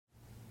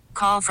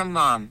Call from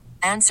mom.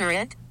 Answer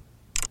it.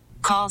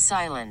 Call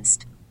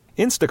silenced.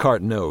 Instacart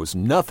knows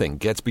nothing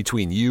gets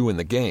between you and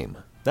the game.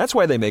 That's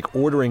why they make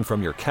ordering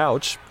from your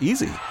couch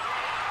easy.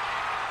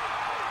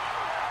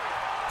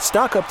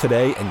 Stock up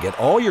today and get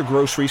all your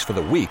groceries for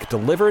the week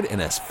delivered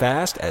in as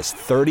fast as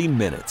 30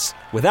 minutes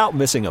without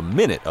missing a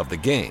minute of the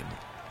game.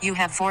 You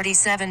have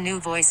 47 new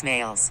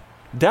voicemails.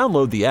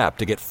 Download the app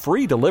to get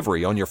free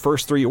delivery on your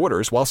first 3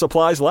 orders while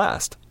supplies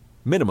last.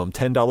 Minimum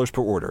 $10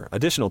 per order.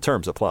 Additional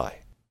terms apply.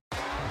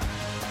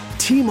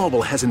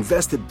 T-Mobile has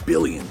invested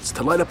billions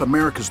to light up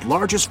America's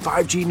largest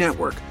 5G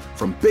network,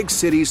 from big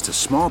cities to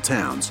small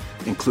towns,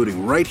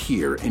 including right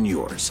here in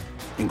yours.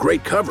 And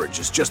great coverage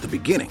is just the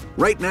beginning.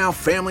 Right now,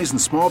 families and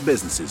small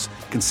businesses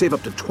can save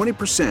up to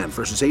 20%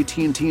 versus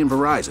AT&T and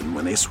Verizon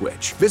when they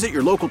switch. Visit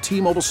your local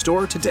T-Mobile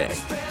store today.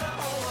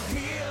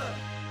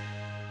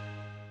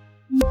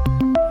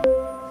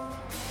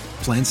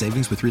 Plan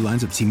savings with 3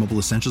 lines of T-Mobile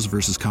Essentials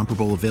versus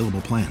comparable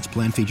available plans.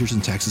 Plan features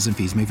and taxes and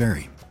fees may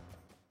vary.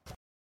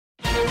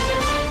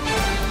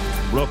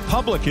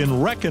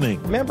 Republican reckoning.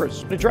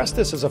 Members, address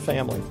this as a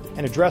family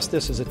and address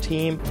this as a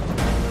team.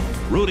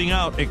 Rooting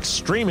out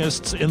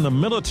extremists in the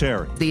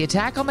military. The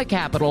attack on the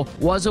Capitol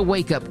was a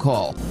wake-up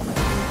call.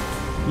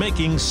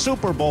 Making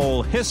Super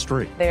Bowl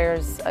history.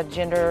 There's a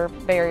gender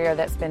barrier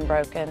that's been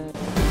broken.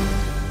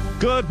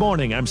 Good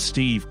morning, I'm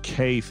Steve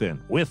Kathan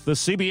with the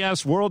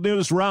CBS World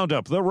News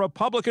Roundup. The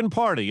Republican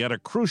Party at a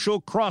crucial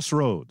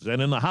crossroads,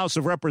 and in the House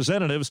of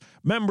Representatives,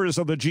 members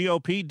of the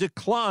GOP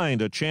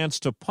declined a chance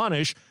to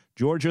punish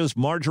Georgia's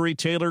Marjorie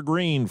Taylor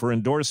Greene for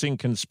endorsing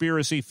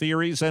conspiracy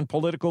theories and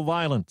political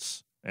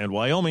violence. And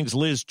Wyoming's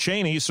Liz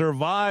Cheney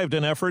survived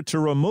an effort to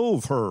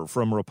remove her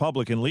from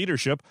Republican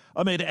leadership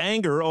amid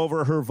anger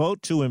over her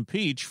vote to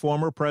impeach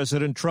former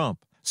President Trump.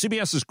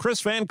 CBS's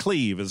Chris Van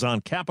Cleve is on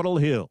Capitol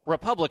Hill.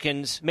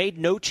 Republicans made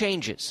no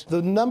changes.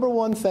 The number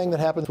one thing that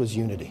happened was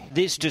unity.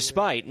 This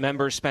despite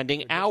members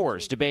spending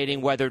hours debating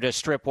whether to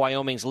strip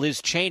Wyoming's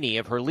Liz Cheney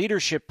of her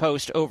leadership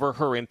post over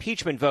her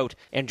impeachment vote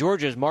and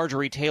Georgia's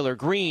Marjorie Taylor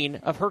Greene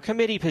of her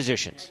committee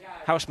positions.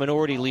 House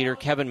Minority Leader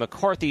Kevin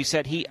McCarthy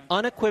said he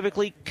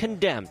unequivocally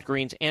condemned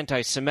Greene's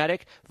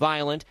anti-Semitic,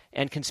 violent,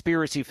 and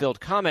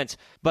conspiracy-filled comments,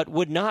 but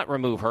would not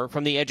remove her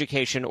from the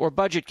Education or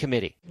Budget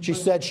Committee. She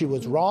said she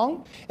was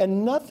wrong,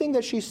 and nothing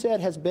that she said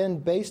has been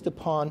based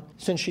upon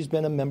since she's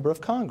been a member of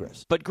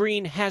Congress. But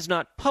Greene has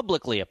not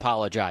publicly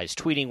apologized,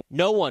 tweeting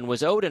no one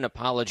was owed an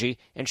apology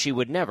and she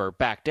would never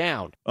back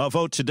down. A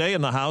vote today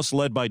in the House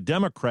led by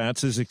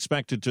Democrats is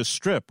expected to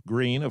strip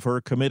Greene of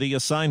her committee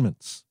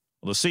assignments.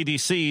 The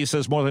CDC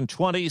says more than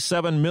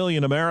 27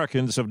 million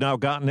Americans have now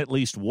gotten at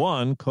least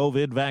one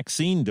COVID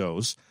vaccine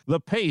dose. The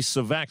pace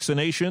of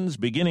vaccinations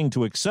beginning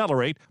to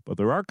accelerate, but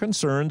there are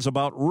concerns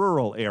about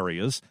rural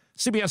areas.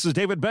 CBS's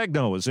David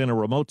Begnaud is in a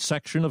remote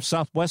section of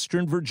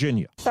southwestern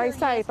Virginia. Stay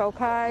safe,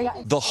 okay?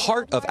 The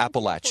heart of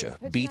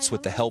Appalachia beats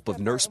with the help of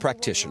nurse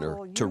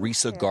practitioner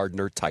Teresa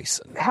Gardner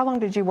Tyson. How long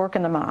did you work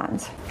in the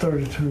mines?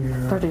 32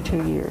 years.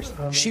 32 years.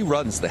 She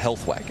runs the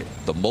Health Wagon,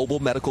 the mobile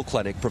medical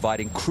clinic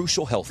providing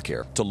crucial health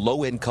care to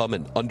low-income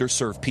and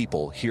underserved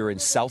people here in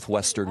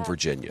southwestern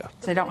Virginia.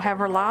 They don't have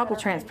reliable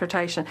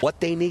transportation.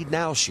 What they need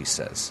now, she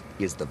says,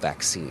 is the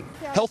vaccine.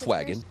 Health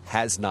Wagon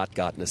has not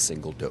gotten a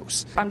single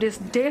dose. I'm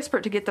just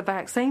desperate to get the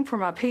vaccine for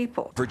my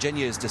people.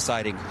 Virginia is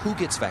deciding who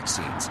gets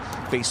vaccines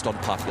based on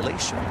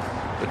population.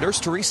 But Nurse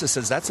Teresa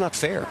says that's not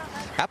fair.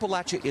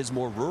 Appalachia is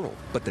more rural,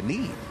 but the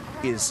need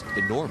is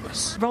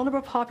enormous.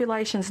 Vulnerable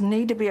populations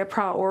need to be a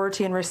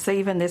priority in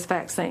receiving this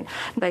vaccine.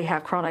 They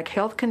have chronic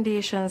health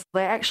conditions.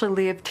 They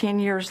actually live 10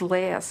 years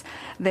less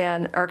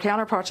than our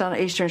counterparts on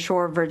the eastern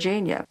shore of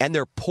Virginia. And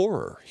they're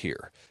poorer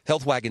here.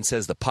 Health Wagon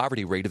says the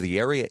poverty rate of the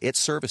area it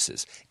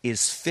services is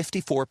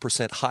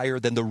 54% higher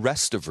than the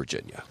rest of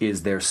Virginia.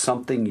 Is there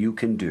something you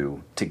can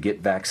do to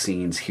get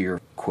vaccines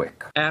here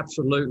quick?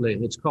 Absolutely.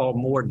 It's called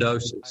more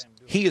doses.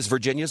 He is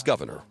Virginia's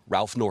governor,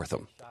 Ralph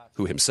Northam,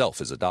 who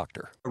himself is a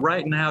doctor.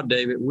 Right now,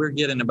 David, we're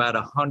getting about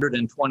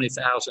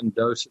 120,000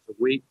 doses a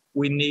week.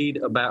 We need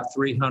about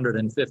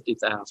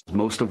 350,000.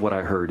 Most of what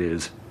I heard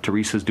is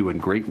Teresa's doing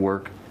great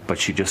work, but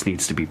she just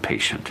needs to be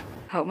patient.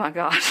 Oh, my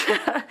gosh.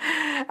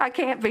 I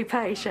can't be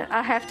patient.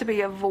 I have to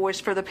be a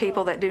voice for the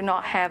people that do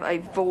not have a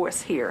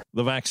voice here.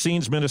 The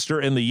vaccines minister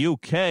in the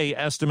UK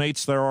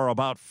estimates there are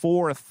about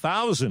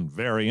 4,000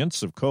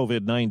 variants of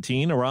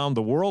COVID-19 around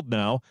the world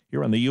now.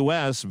 Here in the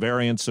U.S.,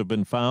 variants have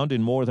been found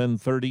in more than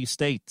 30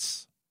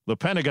 states. The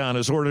Pentagon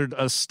has ordered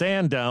a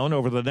stand-down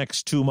over the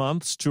next 2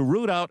 months to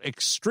root out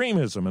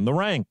extremism in the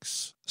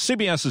ranks.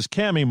 CBS's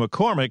Cammie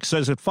McCormick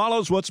says it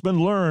follows what's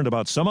been learned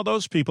about some of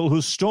those people who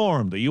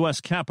stormed the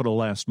U.S. Capitol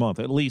last month.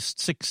 At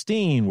least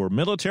 16 were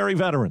military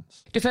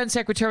veterans. Defense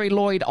Secretary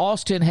Lloyd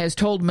Austin has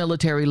told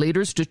military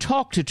leaders to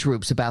talk to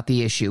troops about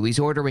the issue. He's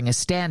ordering a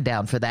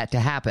stand-down for that to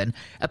happen.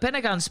 A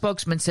Pentagon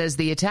spokesman says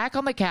the attack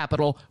on the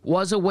Capitol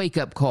was a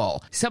wake-up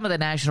call. Some of the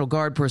National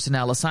Guard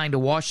personnel assigned to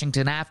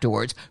Washington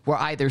afterwards were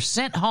either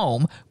sent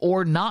home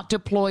or not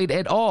deployed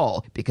at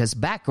all because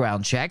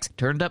background checks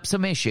turned up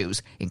some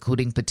issues,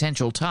 including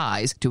potential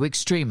ties to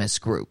extremist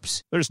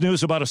groups. There's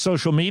news about a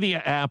social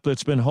media app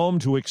that's been home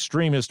to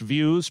extremist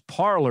views.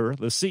 Parler,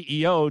 the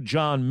CEO,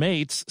 John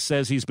Mates,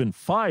 says he's been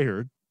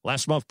fired.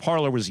 Last month,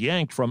 Parler was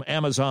yanked from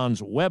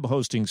Amazon's web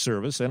hosting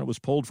service, and it was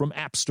pulled from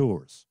app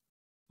stores.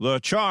 The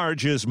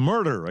charge is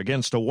murder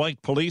against a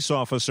white police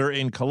officer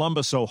in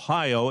Columbus,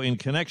 Ohio, in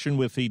connection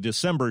with the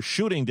December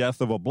shooting death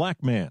of a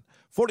black man.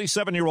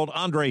 47-year-old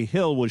Andre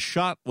Hill was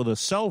shot with a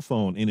cell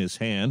phone in his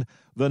hand.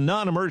 The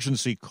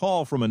non-emergency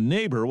call from a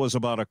neighbor was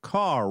about a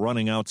car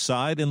running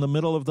outside in the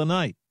middle of the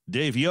night.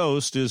 Dave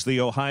Yost is the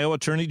Ohio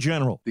Attorney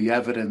General. The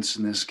evidence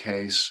in this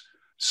case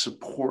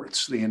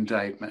supports the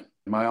indictment.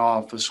 My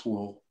office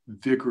will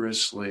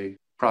vigorously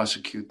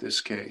prosecute this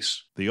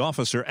case. The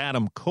officer,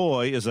 Adam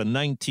Coy, is a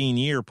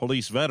 19-year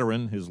police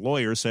veteran. His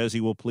lawyer says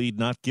he will plead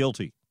not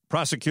guilty.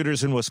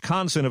 Prosecutors in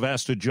Wisconsin have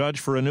asked a judge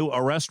for a new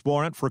arrest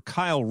warrant for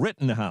Kyle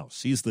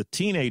Rittenhouse. He's the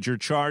teenager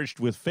charged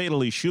with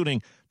fatally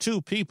shooting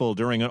 2 people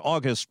during an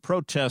August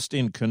protest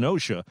in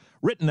Kenosha.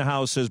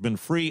 Rittenhouse has been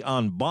free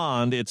on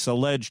bond. It's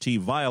alleged he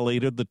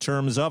violated the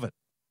terms of it.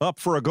 Up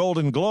for a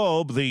Golden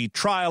Globe, the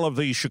trial of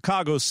the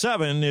Chicago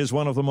 7 is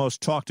one of the most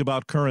talked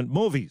about current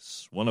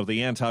movies. One of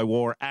the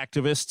anti-war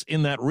activists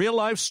in that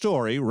real-life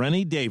story,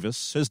 Rennie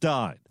Davis, has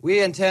died.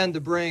 We intend to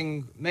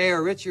bring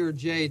Mayor Richard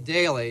J.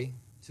 Daley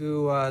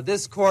to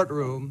this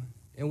courtroom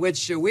in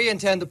which we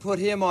intend to put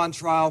him on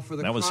trial for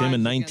the That was him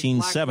in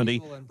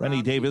 1970.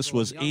 Rennie Davis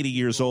was 80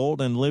 years old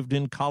and lived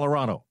in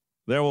Colorado.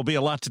 There will be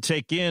a lot to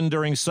take in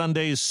during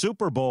Sunday's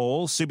Super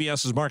Bowl.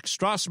 CBS's Mark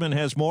Strassman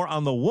has more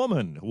on the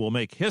woman who will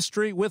make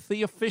history with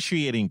the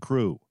officiating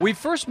crew. We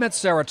first met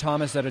Sarah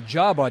Thomas at a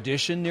job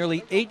audition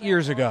nearly 8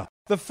 years ago.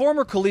 The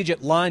former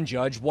collegiate line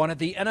judge wanted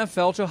the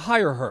NFL to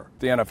hire her.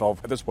 The NFL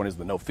at this point is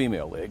the no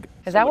female league.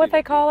 Is that what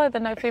they call it, the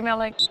no female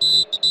league?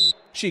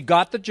 She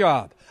got the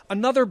job.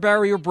 Another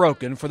barrier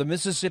broken for the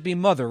Mississippi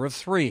mother of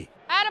 3.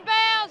 Out of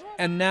bounds!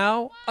 And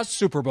now a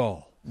Super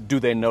Bowl.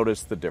 Do they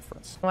notice the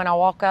difference? When I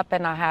walk up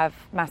and I have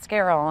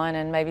mascara on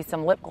and maybe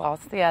some lip gloss,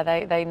 yeah,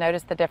 they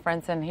notice the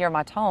difference and hear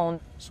my tone.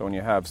 So when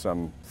you have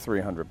some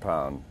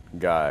 300-pound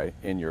guy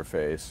in your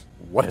face,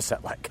 what is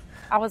that like?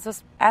 I was an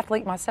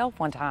athlete myself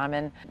one time,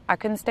 and I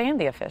couldn't stand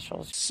the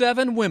officials.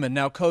 7 women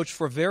now coach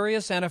for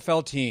various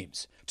NFL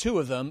teams. 2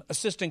 of them,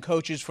 assistant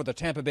coaches for the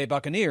Tampa Bay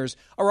Buccaneers,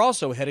 are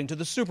also heading to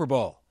the Super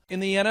Bowl. In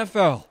the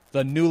NFL,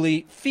 the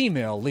newly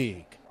female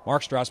league.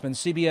 Mark Strassman,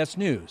 CBS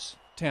News,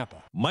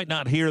 Tampa. Might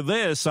not hear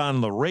this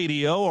on the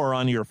radio or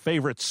on your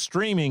favorite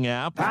streaming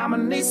app. I'ma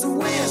need some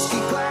whiskey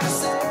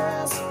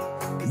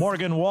glasses.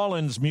 Morgan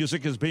Wallen's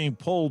music is being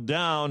pulled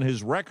down.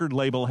 His record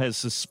label has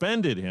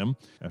suspended him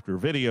after a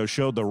video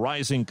showed the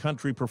rising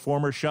country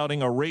performer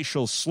shouting a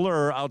racial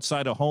slur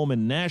outside a home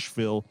in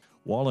Nashville.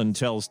 Wallen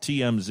tells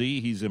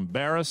TMZ he's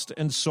embarrassed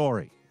and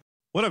sorry.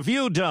 What have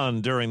you done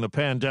during the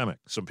pandemic?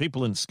 Some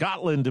people in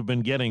Scotland have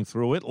been getting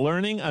through it,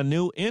 learning a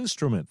new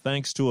instrument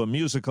thanks to a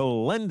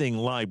musical lending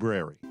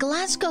library.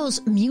 Glasgow's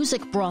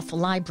Music Broth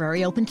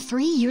Library opened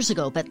 3 years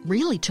ago, but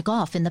really took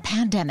off in the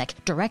pandemic.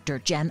 Director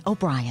Jen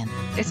O'Brien.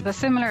 It's a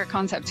similar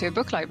concept to a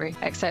book library,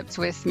 except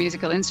with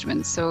musical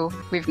instruments. So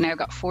we've now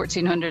got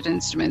 1,400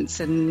 instruments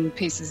and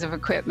pieces of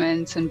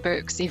equipment and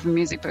books, even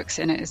music books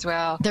in it as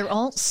well. They're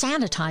all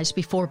sanitized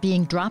before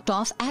being dropped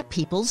off at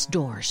people's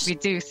doors. We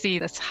do see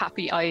this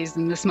happy eyes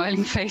and the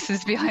smiling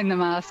faces behind the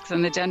masks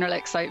and the general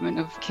excitement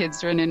of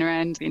kids running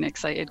around being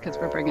excited because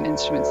we're bringing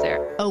instruments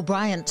there.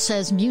 O'Brien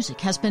says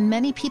music has been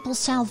many people's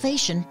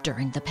salvation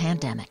during the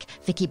pandemic.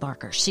 Vicky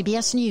Barker,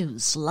 CBS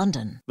News,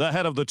 London. The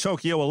head of the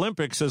Tokyo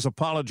Olympics has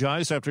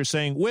apologized after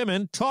saying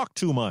women talk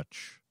too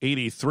much.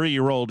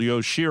 83-year-old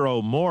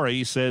Yoshiro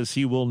Mori says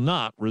he will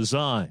not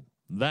resign.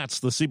 That's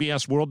the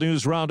CBS World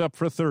News Roundup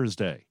for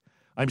Thursday.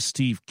 I'm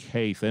Steve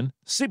Kathan,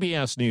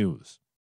 CBS News.